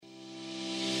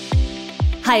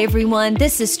Hi everyone,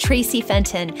 this is Tracy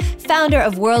Fenton, founder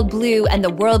of World Blue and the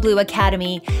World Blue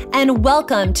Academy, and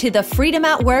welcome to the Freedom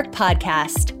at Work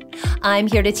podcast. I'm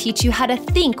here to teach you how to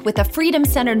think with a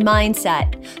freedom-centered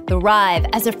mindset, thrive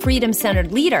as a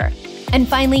freedom-centered leader, and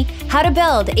finally, how to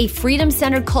build a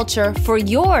freedom-centered culture for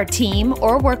your team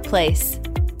or workplace.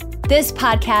 This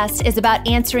podcast is about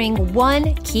answering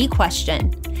one key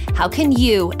question. How can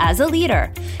you, as a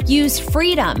leader, use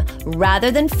freedom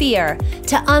rather than fear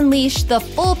to unleash the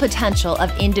full potential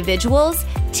of individuals,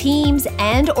 teams,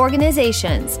 and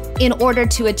organizations in order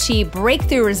to achieve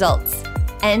breakthrough results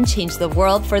and change the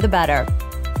world for the better?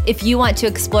 If you want to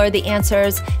explore the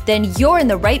answers, then you're in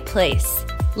the right place.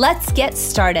 Let's get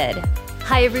started.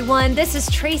 Hi everyone, this is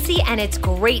Tracy and it's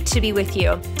great to be with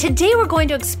you. Today we're going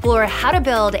to explore how to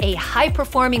build a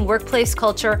high-performing workplace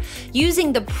culture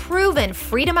using the proven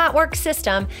Freedom at Work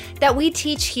system that we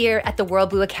teach here at the World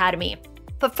Blue Academy.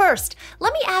 But first,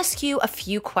 let me ask you a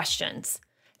few questions.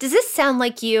 Does this sound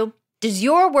like you? Does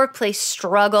your workplace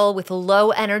struggle with low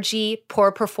energy,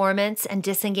 poor performance, and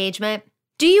disengagement?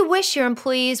 Do you wish your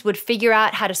employees would figure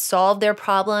out how to solve their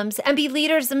problems and be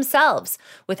leaders themselves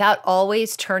without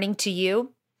always turning to you?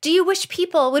 Do you wish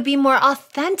people would be more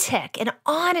authentic and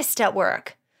honest at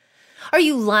work? Are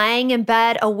you lying in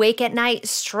bed awake at night,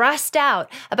 stressed out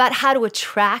about how to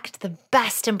attract the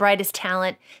best and brightest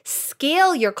talent,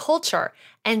 scale your culture,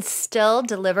 and still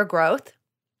deliver growth?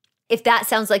 If that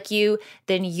sounds like you,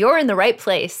 then you're in the right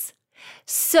place.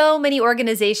 So many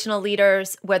organizational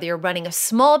leaders, whether you're running a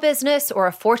small business or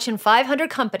a Fortune 500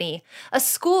 company, a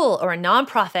school or a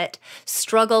nonprofit,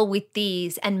 struggle with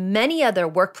these and many other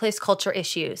workplace culture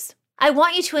issues. I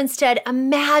want you to instead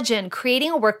imagine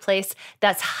creating a workplace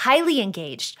that's highly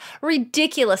engaged,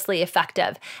 ridiculously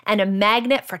effective, and a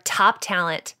magnet for top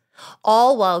talent,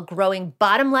 all while growing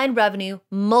bottom line revenue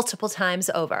multiple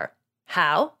times over.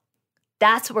 How?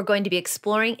 That's what we're going to be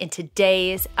exploring in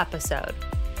today's episode.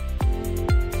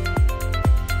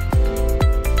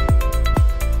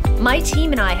 My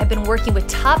team and I have been working with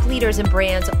top leaders and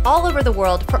brands all over the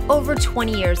world for over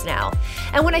 20 years now.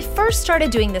 And when I first started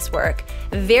doing this work,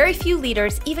 very few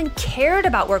leaders even cared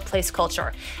about workplace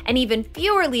culture, and even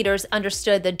fewer leaders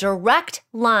understood the direct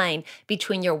line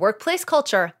between your workplace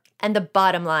culture and the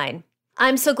bottom line.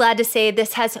 I'm so glad to say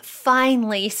this has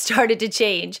finally started to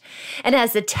change. And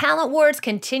as the talent wars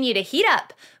continue to heat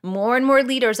up, more and more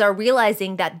leaders are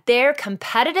realizing that their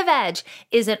competitive edge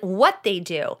isn't what they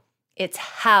do. It's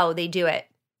how they do it.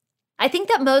 I think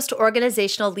that most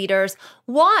organizational leaders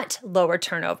want lower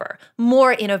turnover,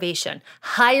 more innovation,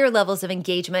 higher levels of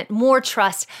engagement, more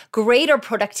trust, greater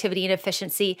productivity and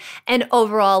efficiency, and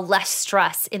overall less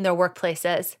stress in their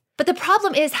workplaces. But the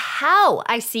problem is how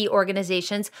I see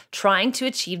organizations trying to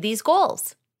achieve these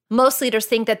goals. Most leaders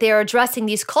think that they are addressing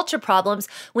these culture problems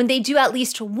when they do at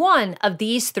least one of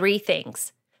these three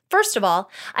things. First of all,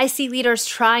 I see leaders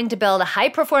trying to build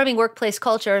high-performing workplace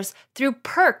cultures through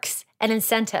perks and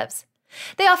incentives.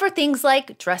 They offer things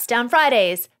like dress down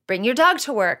Fridays, bring your dog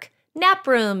to work, nap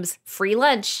rooms, free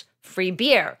lunch, free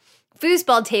beer,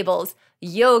 foosball tables,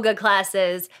 yoga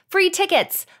classes, free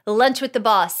tickets, lunch with the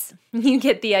boss. You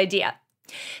get the idea.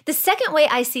 The second way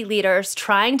I see leaders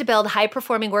trying to build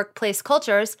high-performing workplace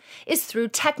cultures is through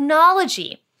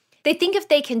technology. They think if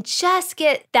they can just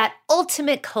get that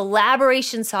ultimate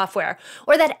collaboration software,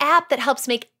 or that app that helps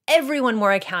make everyone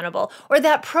more accountable, or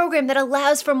that program that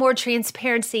allows for more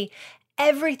transparency,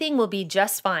 everything will be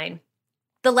just fine.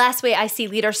 The last way I see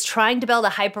leaders trying to build a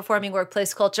high-performing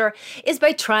workplace culture is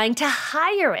by trying to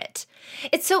hire it.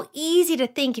 It's so easy to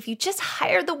think if you just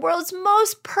hire the world's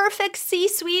most perfect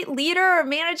C-suite leader or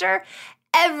manager,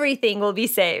 everything will be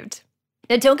saved.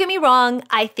 Now, don't get me wrong,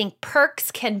 I think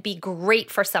perks can be great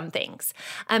for some things.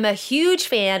 I'm a huge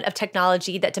fan of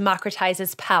technology that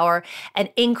democratizes power and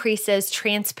increases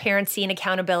transparency and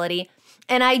accountability.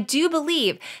 And I do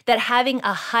believe that having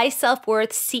a high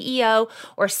self-worth CEO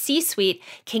or C-suite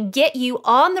can get you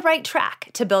on the right track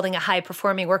to building a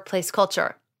high-performing workplace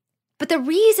culture. But the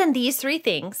reason these three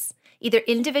things, either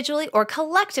individually or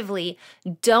collectively,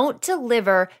 don't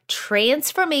deliver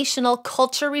transformational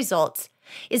culture results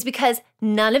is because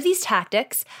none of these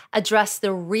tactics address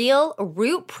the real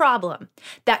root problem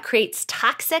that creates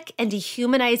toxic and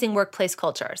dehumanizing workplace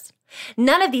cultures.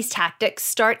 None of these tactics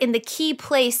start in the key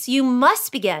place you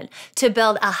must begin to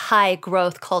build a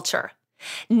high-growth culture.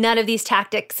 None of these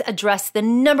tactics address the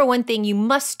number one thing you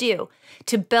must do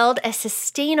to build a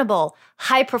sustainable,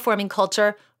 high-performing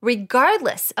culture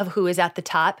regardless of who is at the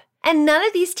top. And none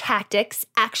of these tactics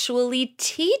actually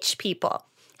teach people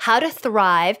how to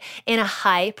thrive in a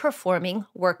high-performing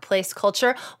workplace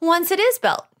culture once it is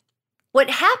built. What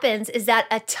happens is that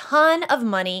a ton of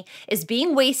money is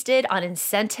being wasted on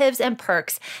incentives and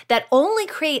perks that only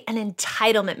create an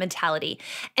entitlement mentality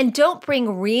and don't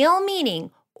bring real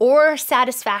meaning or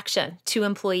satisfaction to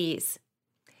employees.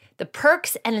 The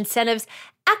perks and incentives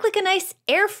act like a nice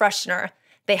air freshener.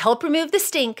 They help remove the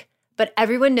stink, but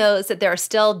everyone knows that there are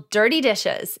still dirty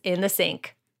dishes in the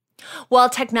sink. While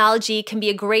technology can be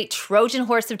a great Trojan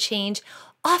horse of change,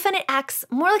 often it acts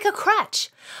more like a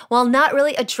crutch, while not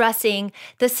really addressing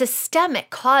the systemic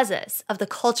causes of the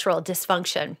cultural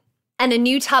dysfunction. And a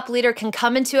new top leader can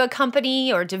come into a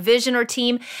company or division or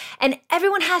team, and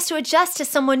everyone has to adjust to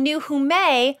someone new who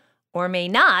may, or may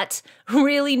not,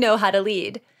 really know how to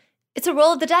lead. It's a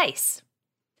roll of the dice.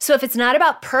 So if it's not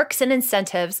about perks and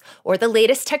incentives or the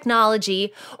latest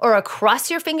technology or a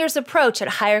cross-your-fingers approach at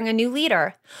hiring a new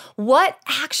leader, what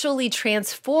actually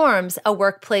transforms a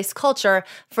workplace culture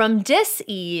from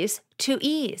dis-ease to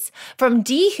ease, from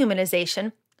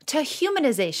dehumanization to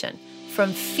humanization,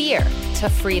 from fear to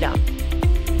freedom?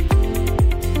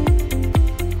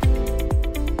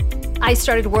 I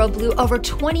started World Blue over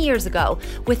 20 years ago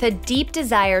with a deep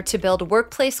desire to build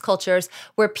workplace cultures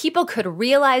where people could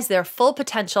realize their full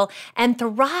potential and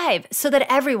thrive so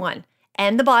that everyone,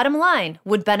 and the bottom line,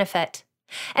 would benefit.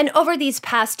 And over these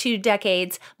past 2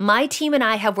 decades, my team and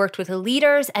I have worked with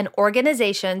leaders and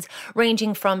organizations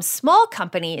ranging from small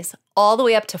companies all the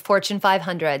way up to Fortune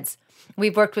 500s.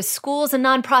 We've worked with schools and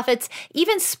nonprofits,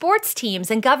 even sports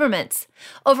teams and governments.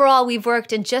 Overall, we've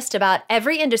worked in just about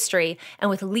every industry and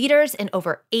with leaders in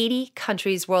over 80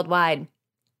 countries worldwide.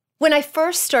 When I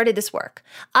first started this work,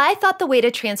 I thought the way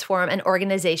to transform an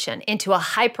organization into a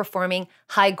high-performing,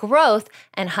 high-growth,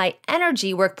 and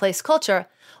high-energy workplace culture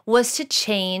was to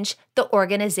change the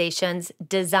organization's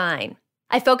design.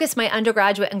 I focused my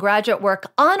undergraduate and graduate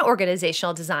work on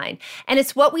organizational design, and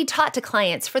it's what we taught to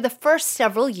clients for the first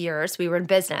several years we were in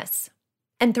business.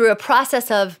 And through a process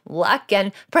of luck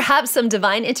and perhaps some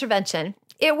divine intervention,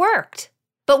 it worked.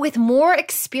 But with more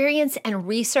experience and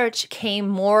research came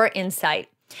more insight,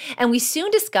 and we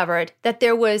soon discovered that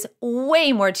there was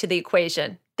way more to the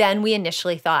equation than we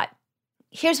initially thought.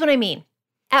 Here's what I mean.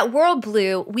 At World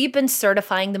Blue, we've been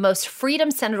certifying the most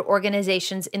freedom-centered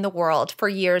organizations in the world for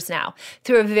years now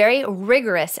through a very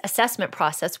rigorous assessment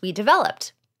process we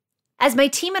developed. As my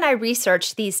team and I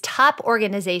researched these top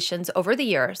organizations over the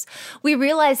years, we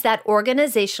realized that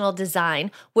organizational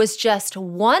design was just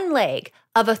one leg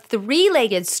of a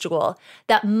 3-legged stool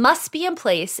that must be in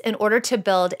place in order to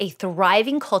build a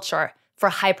thriving culture for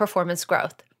high-performance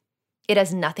growth. It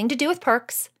has nothing to do with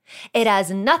perks. It has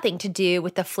nothing to do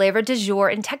with the flavor du jour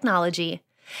in technology,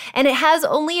 and it has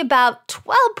only about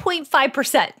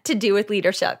 12.5% to do with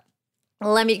leadership.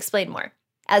 Let me explain more.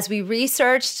 As we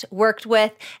researched, worked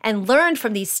with, and learned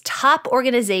from these top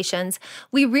organizations,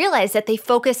 we realized that they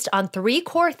focused on 3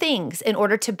 core things in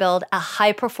order to build a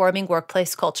high-performing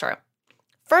workplace culture.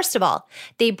 First of all,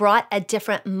 they brought a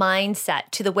different mindset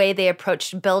to the way they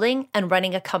approached building and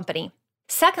running a company.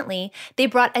 Secondly, they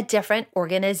brought a different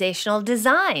organizational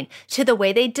design to the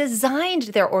way they designed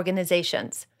their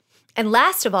organizations. And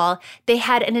last of all, they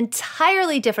had an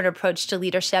entirely different approach to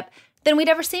leadership than we'd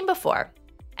ever seen before.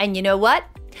 And you know what?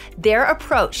 Their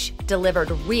approach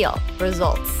delivered real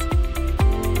results.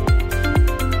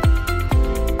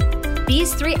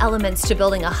 These 3 elements to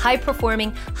building a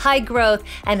high-performing, high-growth,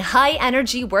 and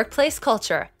high-energy workplace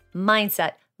culture,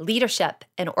 mindset, leadership,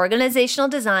 and organizational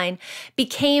design,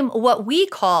 became what we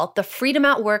call the Freedom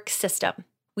at Work system.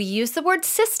 We use the word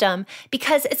system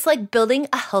because it's like building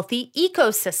a healthy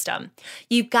ecosystem.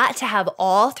 You've got to have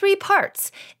all 3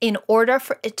 parts in order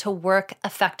for it to work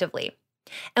effectively.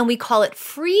 And we call it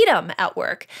freedom at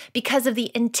work because of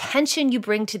the intention you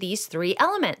bring to these 3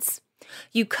 elements.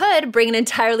 You could bring an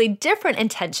entirely different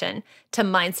intention to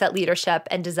mindset, leadership,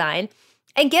 and design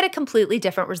and get a completely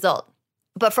different result.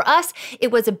 But for us, it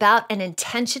was about an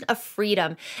intention of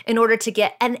freedom in order to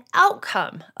get an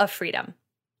outcome of freedom.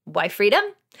 Why freedom?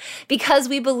 Because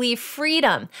we believe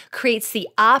freedom creates the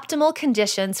optimal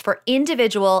conditions for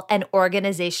individual and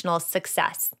organizational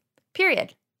success,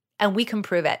 period. And we can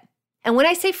prove it. And when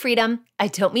I say freedom, I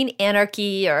don't mean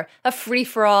anarchy or a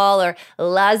free-for-all or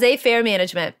laissez-faire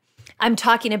management. I'm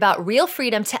talking about real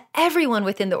freedom to everyone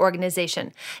within the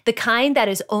organization, the kind that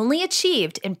is only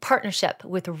achieved in partnership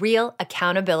with real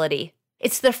accountability.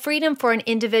 It's the freedom for an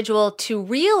individual to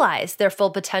realize their full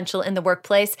potential in the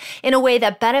workplace in a way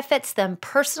that benefits them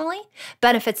personally,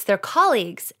 benefits their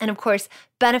colleagues, and of course,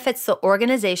 benefits the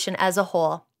organization as a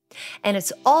whole. And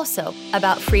it's also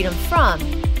about freedom from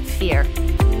fear.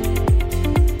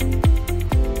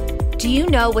 Do you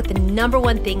know what the number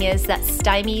one thing is that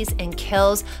stymies and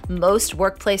kills most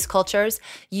workplace cultures,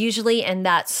 usually in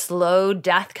that slow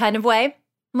death kind of way?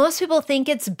 Most people think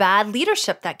it's bad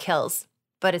leadership that kills,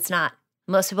 but it's not.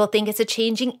 Most people think it's a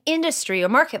changing industry or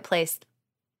marketplace,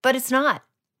 but it's not.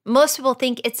 Most people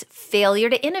think it's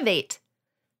failure to innovate,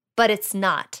 but it's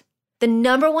not. The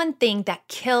number one thing that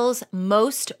kills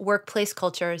most workplace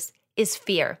cultures is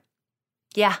fear.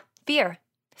 Yeah, fear.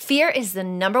 Fear is the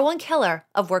number one killer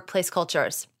of workplace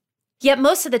cultures. Yet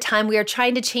most of the time, we are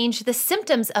trying to change the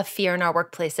symptoms of fear in our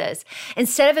workplaces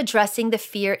instead of addressing the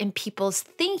fear in people's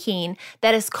thinking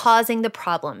that is causing the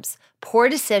problems, poor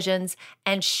decisions,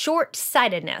 and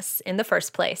short-sightedness in the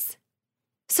first place.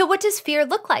 So what does fear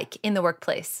look like in the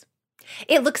workplace?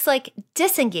 It looks like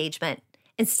disengagement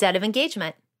instead of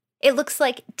engagement. It looks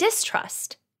like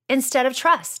distrust instead of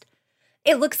trust.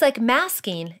 It looks like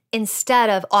masking instead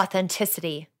of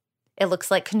authenticity. It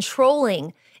looks like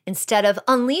controlling instead of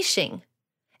unleashing.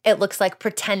 It looks like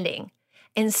pretending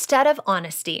instead of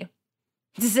honesty.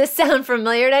 Does this sound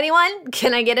familiar to anyone?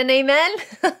 Can I get an amen?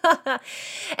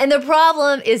 And the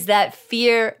problem is that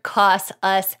fear costs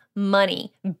us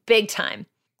money, big time.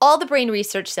 All the brain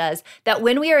research says that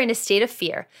when we are in a state of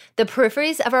fear, the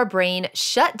peripheries of our brain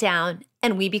shut down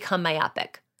and we become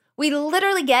myopic. We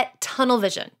literally get tunnel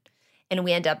vision and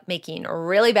we end up making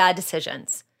really bad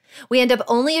decisions. We end up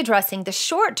only addressing the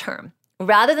short term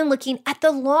rather than looking at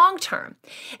the long term.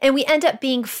 And we end up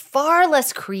being far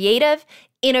less creative,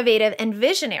 innovative, and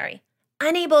visionary,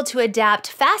 unable to adapt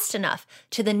fast enough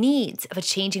to the needs of a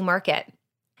changing market.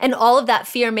 And all of that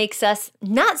fear makes us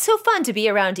not so fun to be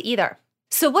around either.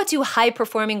 So what do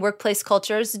high-performing workplace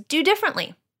cultures do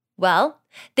differently? Well,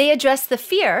 they address the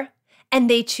fear and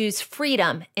they choose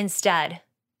freedom instead.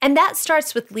 And that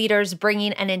starts with leaders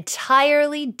bringing an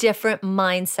entirely different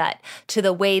mindset to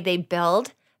the way they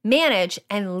build, manage,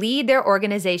 and lead their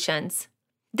organizations.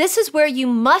 This is where you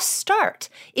must start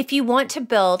if you want to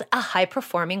build a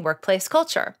high-performing workplace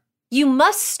culture. You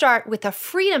must start with a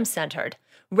freedom-centered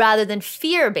rather than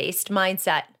fear-based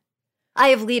mindset. I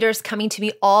have leaders coming to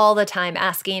me all the time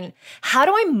asking, how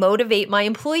do I motivate my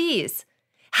employees?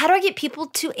 How do I get people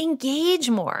to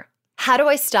engage more? How do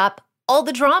I stop all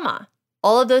the drama?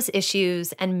 All of those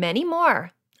issues and many more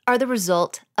are the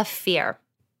result of fear.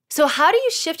 So how do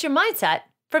you shift your mindset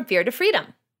from fear to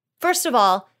freedom? First of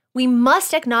all, we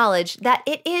must acknowledge that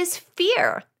it is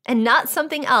fear and not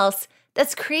something else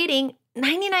that's creating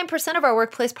 99% of our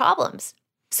workplace problems.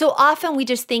 So often we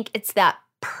just think it's that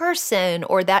person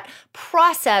or that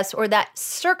process or that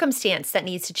circumstance that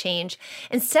needs to change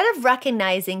instead of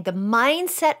recognizing the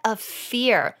mindset of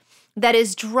fear that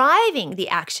is driving the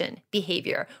action,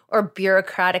 behavior, or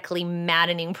bureaucratically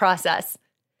maddening process.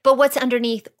 But what's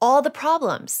underneath all the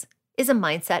problems is a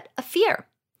mindset of fear.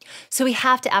 So we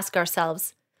have to ask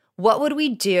ourselves, what would we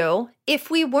do if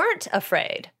we weren't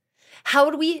afraid? How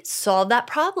would we solve that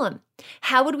problem?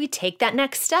 How would we take that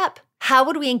next step? How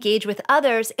would we engage with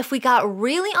others if we got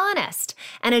really honest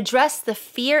and addressed the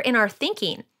fear in our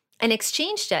thinking and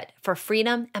exchanged it for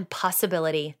freedom and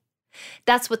possibility?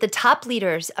 That's what the top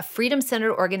leaders of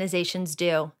freedom-centered organizations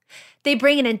do. They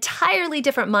bring an entirely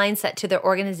different mindset to their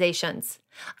organizations,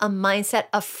 a mindset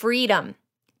of freedom,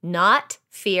 not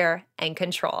fear and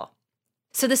control.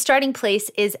 So the starting place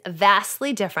is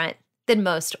vastly different than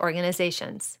most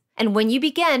organizations. And when you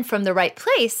begin from the right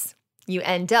place, you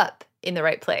end up in the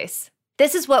right place.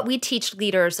 This is what we teach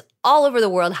leaders all over the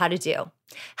world how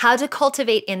to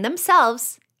cultivate in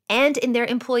themselves and in their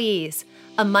employees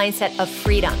a mindset of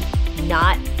freedom,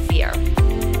 not fear.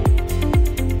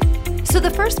 So the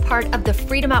first part of the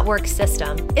Freedom at Work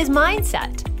system is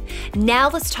mindset. Now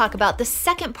let's talk about the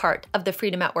second part of the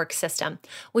Freedom at Work system,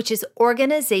 which is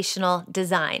organizational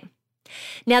design.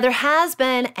 Now there has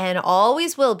been and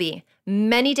always will be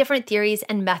many different theories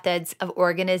and methods of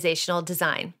organizational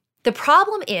design. The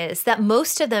problem is that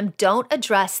most of them don't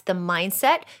address the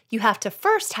mindset you have to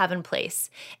first have in place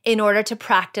in order to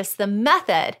practice the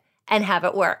method and have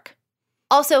it work.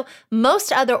 Also,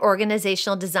 most other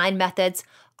organizational design methods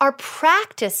are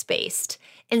practice-based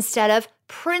instead of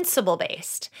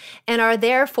principle-based and are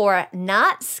therefore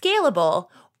not scalable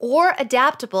or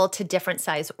adaptable to different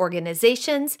size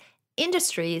organizations,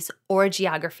 industries, or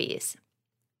geographies.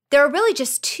 There are really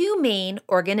just two main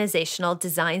organizational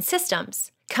design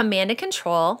systems: command and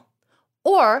control,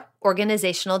 or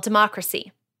organizational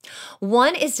democracy.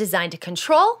 One is designed to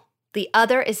control, the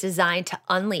other is designed to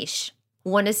unleash.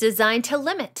 One is designed to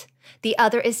limit, the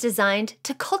other is designed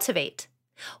to cultivate.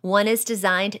 One is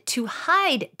designed to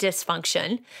hide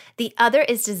dysfunction, the other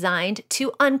is designed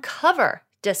to uncover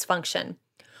dysfunction.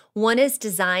 One is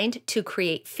designed to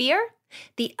create fear,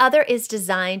 The other is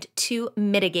designed to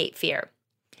mitigate fear.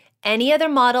 Any other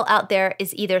model out there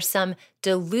is either some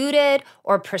diluted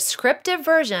or prescriptive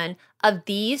version of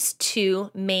these two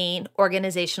main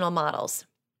organizational models.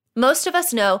 Most of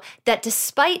us know that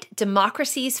despite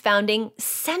democracy's founding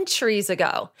centuries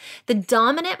ago, the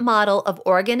dominant model of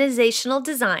organizational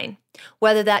design,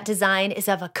 whether that design is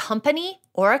of a company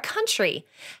or a country,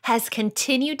 has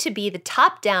continued to be the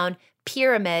top-down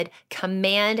pyramid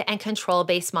command and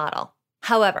control-based model.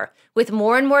 However, with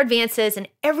more and more advances in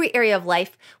every area of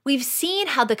life, we've seen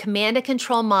how the command and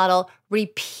control model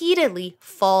repeatedly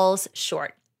falls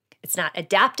short. It's not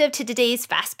adaptive to today's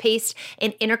fast-paced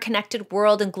and interconnected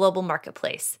world and global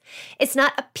marketplace. It's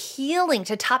not appealing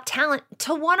to top talent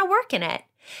to want to work in it.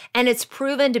 And it's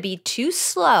proven to be too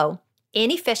slow,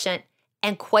 inefficient,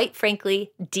 and quite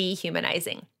frankly,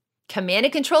 dehumanizing. Command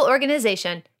and control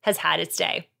organization has had its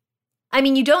day. I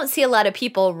mean, you don't see a lot of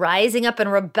people rising up in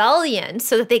rebellion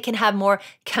so that they can have more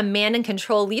command and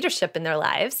control leadership in their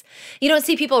lives. You don't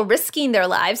see people risking their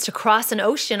lives to cross an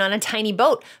ocean on a tiny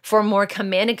boat for more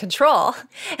command and control.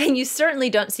 And you certainly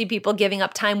don't see people giving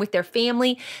up time with their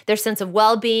family, their sense of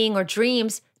well-being or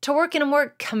dreams to work in a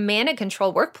more command and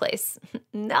control workplace.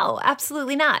 No,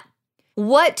 absolutely not.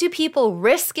 What do people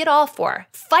risk it all for,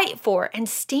 fight for, and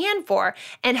stand for,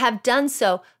 and have done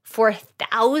so for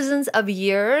thousands of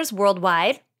years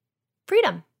worldwide?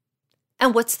 Freedom.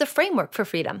 And what's the framework for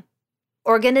freedom?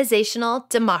 Organizational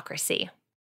democracy.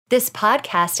 This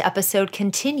podcast episode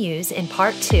continues in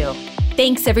part 2.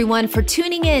 Thanks everyone for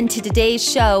tuning in to today's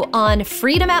show on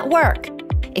freedom at work.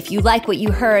 If you like what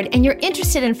you heard and you're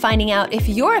interested in finding out if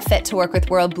you're a fit to work with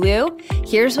World Blue,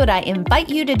 here's what I invite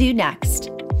you to do next.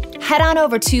 Head on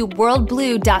over to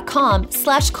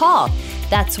worldblue.com/call.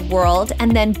 That's world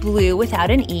and then blue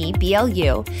without an E,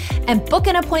 BLU, and book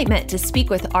an appointment to speak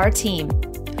with our team.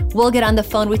 We'll get on the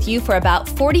phone with you for about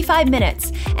 45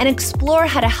 minutes and explore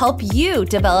how to help you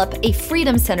develop a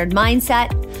freedom-centered mindset,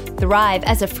 thrive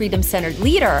as a freedom-centered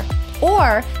leader,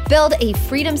 or build a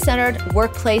freedom-centered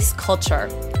workplace culture.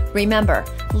 Remember,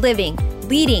 living,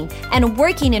 leading, and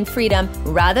working in freedom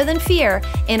rather than fear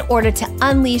in order to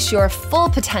unleash your full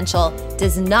potential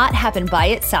does not happen by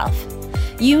itself.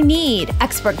 You need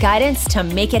expert guidance to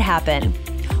make it happen.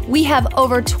 We have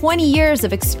over 20 years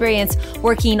of experience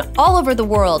working all over the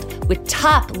world with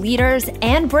top leaders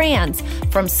and brands,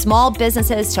 from small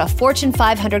businesses to Fortune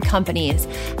 500 companies,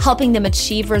 helping them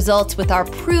achieve results with our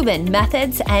proven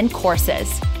methods and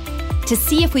courses. To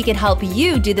see if we can help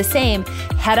you do the same,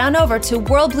 head on over to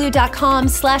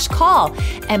worldblue.com/call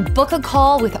and book a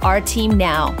call with our team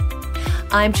now.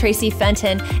 I'm Tracy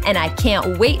Fenton, and I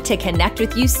can't wait to connect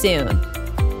with you soon.